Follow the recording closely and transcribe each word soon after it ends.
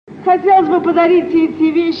Хотелось бы подарить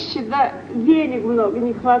эти вещи, да денег много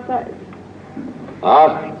не хватает.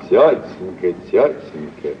 Ах, тетенька,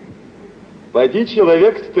 тетенька. Поди,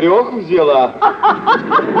 человек с 3 взяла.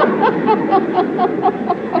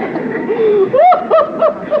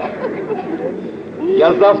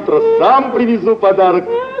 Я завтра сам привезу подарок.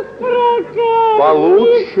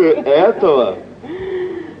 Получше этого.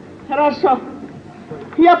 Хорошо.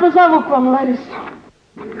 Я позову к вам Ларису.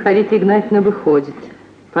 Харита Игнатьевна выходит.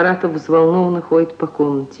 Паратов взволнованно ходит по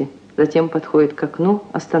комнате. Затем подходит к окну,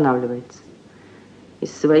 останавливается.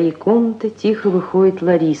 Из своей комнаты тихо выходит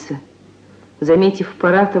Лариса. Заметив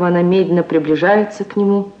Паратова, она медленно приближается к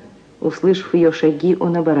нему. Услышав ее шаги,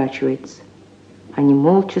 он оборачивается. Они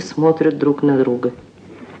молча смотрят друг на друга.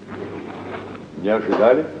 Не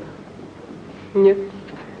ожидали? Нет.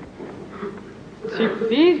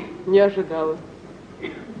 Теперь не ожидала.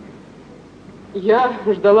 Я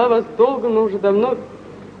ждала вас долго, но уже давно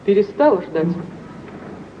перестала ждать.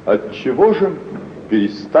 От чего же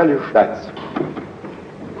перестали ждать?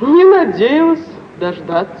 Не надеялась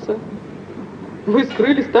дождаться. Вы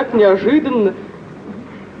скрылись так неожиданно.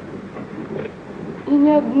 И ни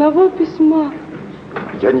одного письма.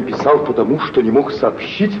 Я не писал потому, что не мог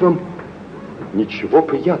сообщить вам ничего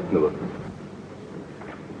приятного.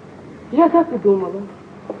 Я так и думала.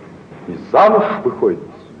 И замуж выходите?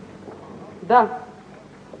 Да.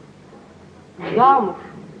 Замуж.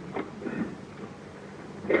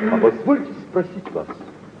 А позвольте спросить вас,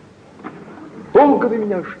 долго вы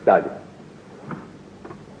меня ждали?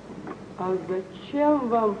 А зачем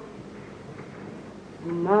вам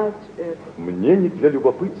знать это? Мне не для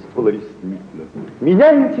любопытства, Лариса Дмитриевна.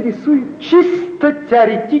 Меня интересуют чисто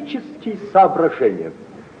теоретические соображения.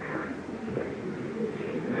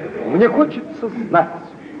 Мне хочется знать,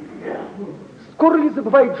 скоро ли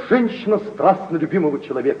забывает женщина страстно любимого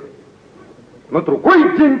человека? На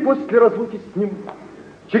другой день после разлуки с ним,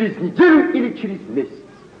 через неделю или через месяц?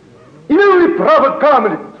 Имел ли право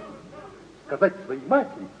Гамлет сказать своей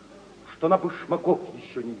матери, что она башмаков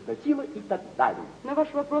еще не износила и так далее? На ваш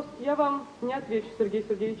вопрос я вам не отвечу, Сергей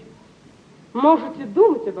Сергеевич. Можете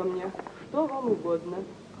думать обо мне, что вам угодно.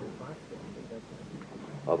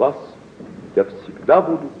 О вас я всегда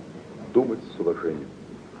буду думать с уважением.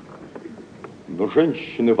 Но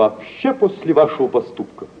женщины вообще после вашего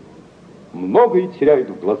поступка многое теряют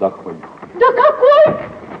в глазах моих. Да какой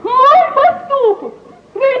мой поступок?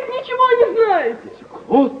 Вы ведь ничего не знаете. Эти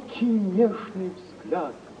кроткие нежные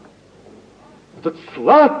взгляды, этот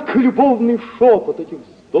сладко-любовный шепот, эти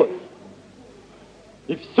вздохи.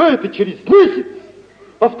 И все это через месяц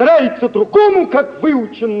повторяется другому, как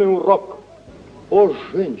выученный урок. О,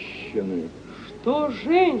 женщины! Что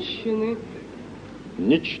женщины?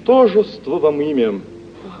 Ничтожество вам имя.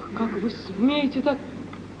 Ах, как вы смеете так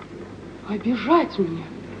обижать меня?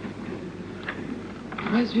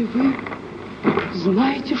 Разве вы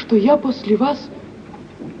знаете, что я после вас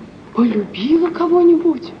полюбила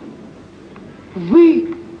кого-нибудь?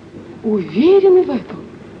 Вы уверены в этом?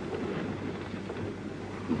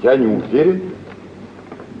 Я не уверен,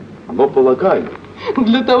 но полагаю.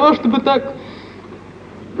 Для того, чтобы так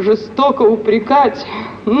жестоко упрекать,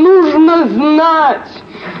 нужно знать,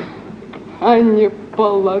 а не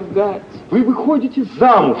полагать. Вы выходите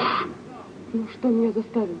замуж. Ну, что меня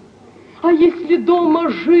заставило? А если дома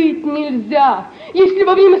жить нельзя? Если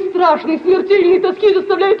во время страшной смертельной тоски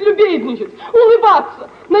заставляют любезничать, улыбаться,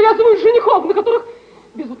 навязывают женихов, на которых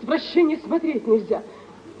без отвращения смотреть нельзя?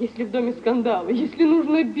 Если в доме скандалы, если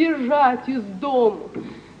нужно бежать из дома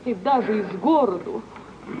и даже из города.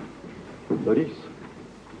 Лариса,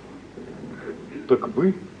 так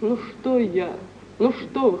вы... Ну, что я? Ну,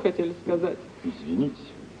 что вы хотели сказать? Извините,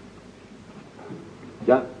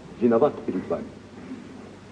 я виноват перед вами.